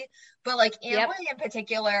 really. But, like, Amway in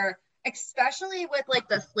particular, especially with, like,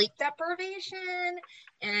 the sleep deprivation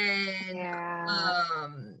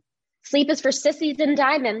and sleep is for sissies and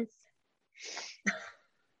diamonds.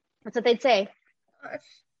 That's what they'd say.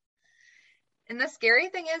 And the scary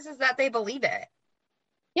thing is that they believe it.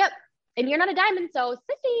 Yep. And you're not a diamond, so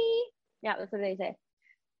sissy. Yeah, that's what they say.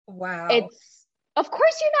 Wow. Of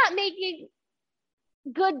course you're not making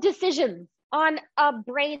good decisions on a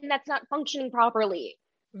brain that's not functioning properly.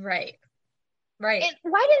 Right. Right. And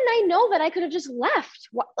why didn't I know that I could have just left?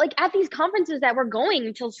 Like at these conferences that were going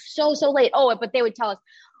until so late. Oh, but they would tell us,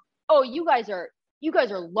 oh, you guys are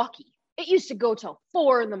lucky. It used to go till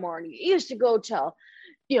 4 a.m. It used to go till,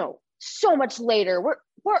 so much later.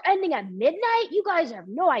 We're ending at midnight. You guys have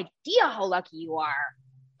no idea how lucky you are.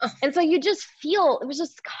 And so you just feel, it was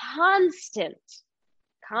just constant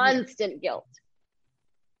guilt.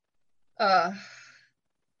 I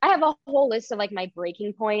have a whole list of like my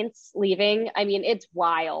breaking points leaving. I mean, it's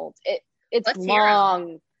wild. It's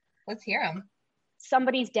long. Let's hear them.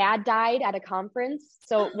 Somebody's dad died at a conference.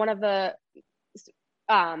 So one of the,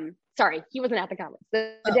 sorry, he wasn't at the conference.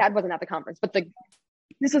 The dad wasn't at the conference, but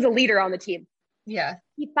this was a leader on the team. Yeah.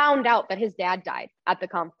 He found out that his dad died at the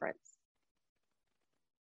conference.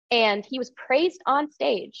 And he was praised on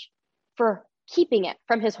stage for keeping it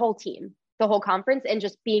from his whole team, the whole conference, and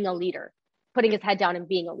just being a leader, putting his head down and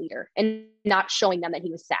being a leader and not showing them that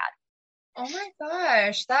he was sad. Oh my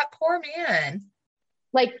gosh, that poor man.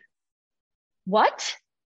 Like, what?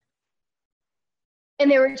 And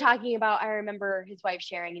they were talking about, I remember his wife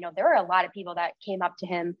sharing, there were a lot of people that came up to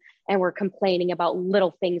him and were complaining about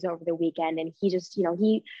little things over the weekend. And he just,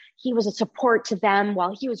 he was a support to them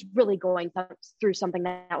while he was really going through something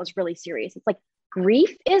that was really serious. It's like,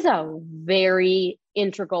 grief is a very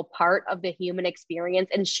integral part of the human experience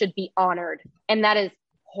and should be honored. And that is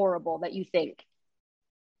horrible that you think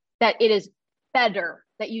that it is better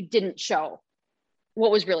that you didn't show what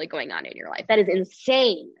was really going on in your life. That is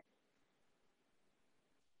insane.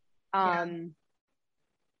 Yeah.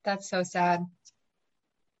 That's so sad.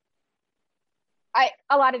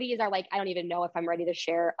 A lot of these are like, I don't even know if I'm ready to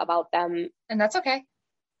share about them. And that's okay.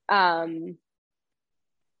 I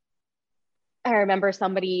remember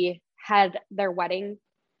somebody had their wedding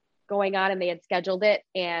going on and they had scheduled it,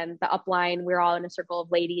 and the upline, we were all in a circle of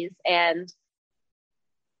ladies, and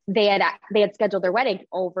they had scheduled their wedding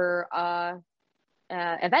over a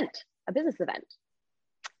business event.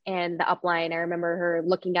 And the upline, I remember her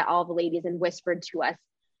looking at all the ladies and whispered to us,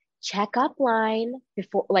 check upline,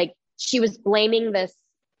 before, like, she was blaming this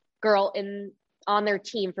girl on their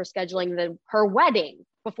team for scheduling her wedding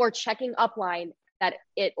before checking upline that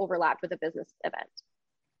it overlapped with a business event.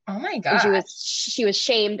 Oh my God. And she was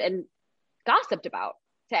shamed and gossiped about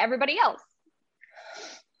to everybody else.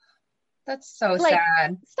 That's so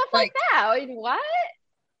sad. Stuff like that. I mean, what?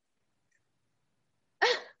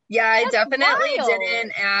 Yeah, I definitely wild.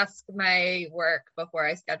 didn't ask my work before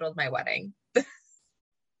I scheduled my wedding. I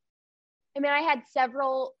mean, I had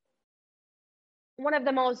several. One of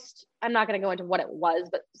the most, I'm not going to go into what it was,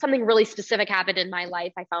 but something really specific happened in my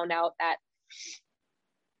life. I found out my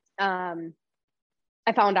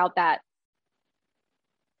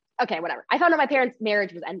parents'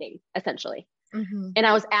 marriage was ending, essentially. Mm-hmm. And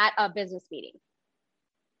I was at a business meeting.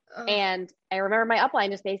 Oh. And I remember my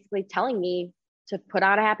upline just basically telling me to put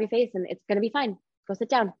on a happy face and it's going to be fine. Go sit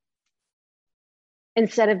down.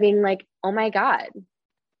 Instead of being like, oh my God,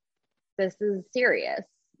 this is serious.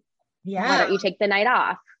 Yeah. Why don't you take the night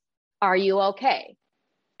off? Are you okay?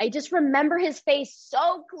 I just remember his face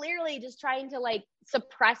so clearly, just trying to like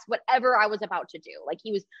suppress whatever I was about to do. Like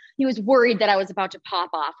he was worried that I was about to pop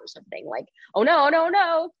off or something. Like, oh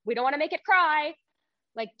no, we don't want to make it cry.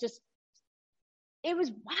 Like, just, it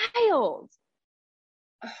was wild.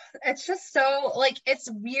 It's just so, like, it's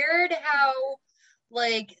weird how,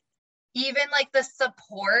 like, even like the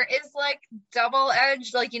support is like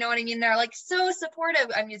double-edged, like, you know what I mean? They're like so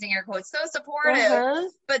supportive. I'm using air quotes, so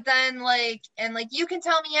supportive. But then like, and like, you can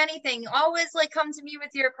tell me anything, always like come to me with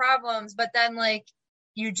your problems. But then like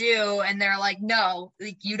you do, and they're like, no,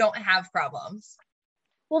 like you don't have problems.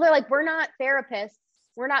 Well, they're like, we're not therapists,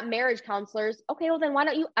 we're not marriage counselors. Okay, well then why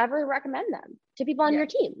don't you ever recommend them to people on your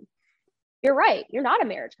team? You're right. You're not a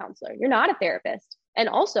marriage counselor. You're not a therapist. And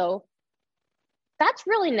also, that's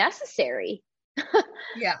really necessary.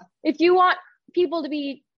 Yeah. If you want people to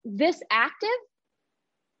be this active.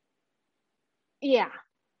 Yeah.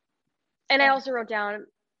 And I also wrote down,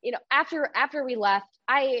 after we left,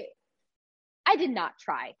 I did not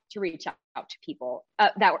try to reach out to people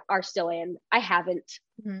that are still in. I haven't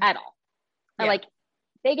at all. Yeah. Like,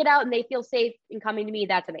 they get out and they feel safe in coming to me.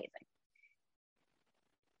 That's amazing.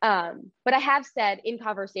 But I have said in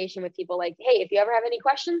conversation with people, like, hey, if you ever have any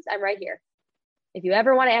questions, I'm right here. If you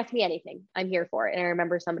ever want to ask me anything, I'm here for it. And I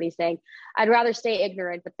remember somebody saying, I'd rather stay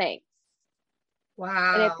ignorant, but thanks.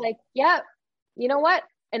 Wow. And it's like, yeah, you know what?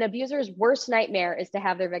 An abuser's worst nightmare is to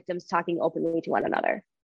have their victims talking openly to one another.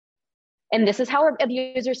 And this is how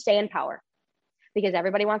abusers stay in power, because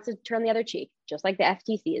everybody wants to turn the other cheek, just like the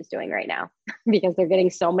FTC is doing right now, because they're getting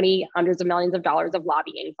so many hundreds of millions of dollars of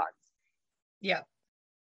lobbying funds. Yeah.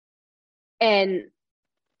 And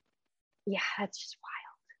yeah, that's just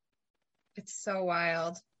wild. It's so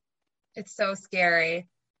wild. It's so scary.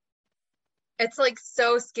 It's like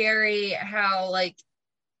so scary how like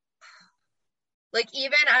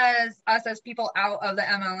even as us as people out of the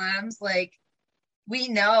MLMs, like we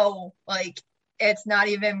know like it's not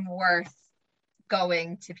even worth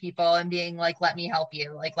going to people and being like, let me help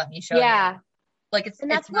you, like let me show you. Like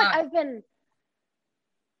and that's what I've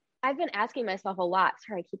been asking myself a lot.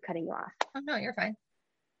 Sorry, I keep cutting you off. Oh no, you're fine.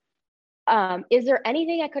 Is there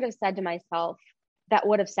anything I could have said to myself that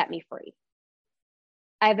would have set me free?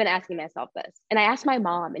 I've been asking myself this, and I asked my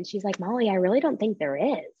mom, and she's like, Molly, I really don't think there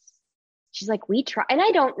is. She's like, we try, and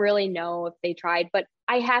I don't really know if they tried, but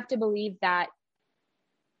I have to believe that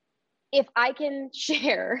if I can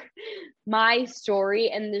share my story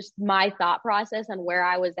and just my thought process on where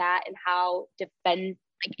I was at and how defensive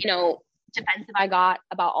I got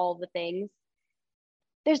about all the things,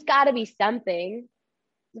 there's got to be something.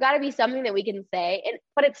 There's got to be something that we can say,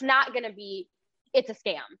 but it's not going to be, it's a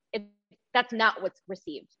scam. That's not what's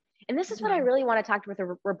received. And this is what I really want to talk with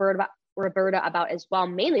Roberta about as well,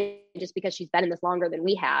 mainly just because she's been in this longer than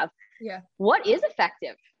we have. Yeah. What is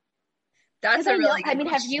effective? That's a really good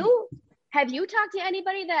question. Have you talked to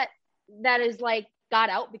anybody that is like got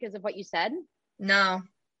out because of what you said? No.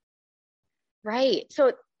 Right.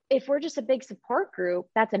 So if we're just a big support group,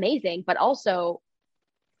 that's amazing. But also,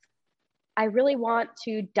 I really want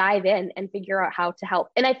to dive in and figure out how to help.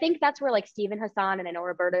 And I think that's where like Stephen Hassan, and I know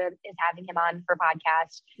Roberta is having him on for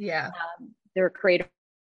podcast. Yeah. Their creator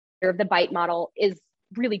of the BITE model is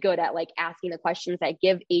really good at like asking the questions that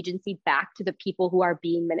give agency back to the people who are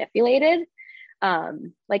being manipulated.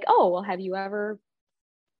 Like, oh, well, have you ever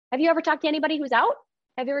talked to anybody who's out?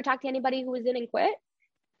 Have you ever talked to anybody who was in and quit?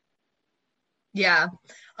 Yeah.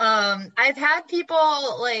 I've had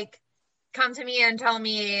people like come to me and tell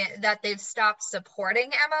me that they've stopped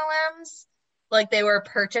supporting MLMs. Like they were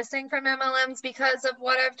purchasing from MLMs because of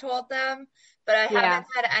what I've told them. But I haven't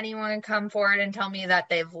had anyone come forward and tell me that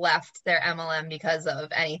they've left their MLM because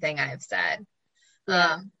of anything I've said.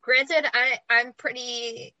 Yeah. Granted, I'm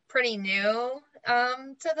pretty new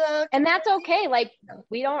to the, and that's okay. Like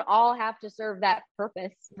we don't all have to serve that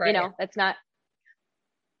purpose. Right. That's not,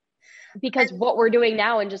 because what we're doing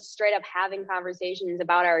now and just straight up having conversations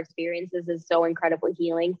about our experiences is so incredibly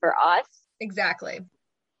healing for us. Exactly.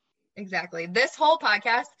 This whole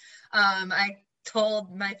podcast, I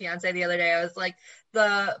told my fiance the other day, I was like,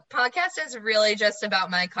 the podcast is really just about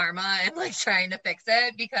my karma and like trying to fix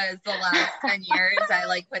it, because the last 10 years I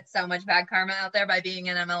like put so much bad karma out there by being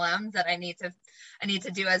in MLMs that I need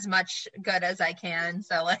to do as much good as I can.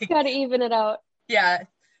 So like, gotta even it out. Yeah.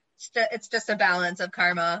 It's just a balance of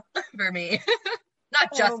karma for me.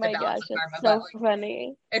 Not just a balance of karma, but like,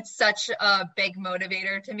 funny. It's such a big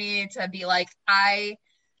motivator to me to be like, I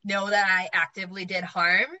know that I actively did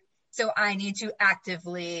harm, so I need to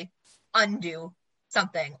actively undo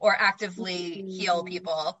something or actively heal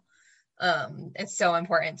people. It's so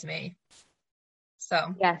important to me.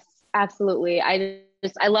 So yes, absolutely. I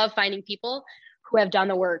love finding people who have done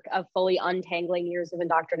the work of fully untangling years of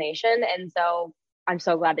indoctrination, and so I'm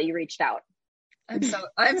so glad that you reached out. I'm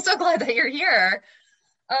so glad that you're here.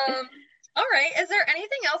 All right. Is there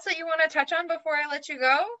anything else that you want to touch on before I let you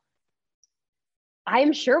go?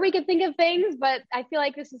 I'm sure we could think of things, but I feel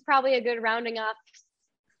like this is probably a good rounding off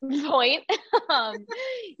point. I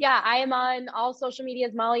am on all social media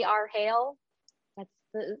as Molly R. Hale. That's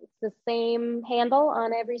the same handle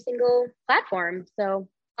on every single platform. So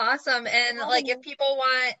awesome. And like if people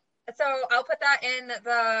want, so I'll put that in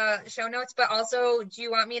the show notes, but also, do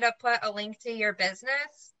you want me to put a link to your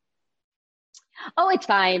business? Oh, it's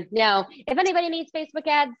fine. No, if anybody needs Facebook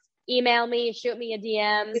ads, email me, shoot me a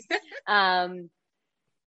DM.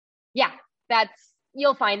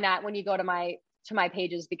 You'll find that when you go to my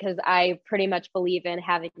pages, because I pretty much believe in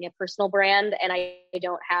having a personal brand, and I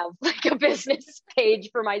don't have like a business page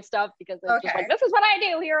for my stuff, because it's just like, this is what I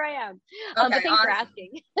do. Here I am. But thanks for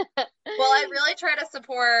asking. Well, I really try to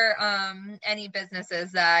support any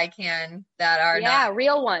businesses that I can that are not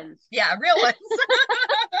real ones. Yeah, real ones.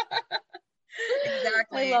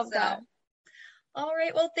 Exactly. I love that. All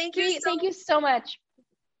right. Well, thank you. Thank you so much.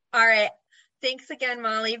 All right. Thanks again,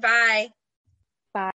 Molly. Bye.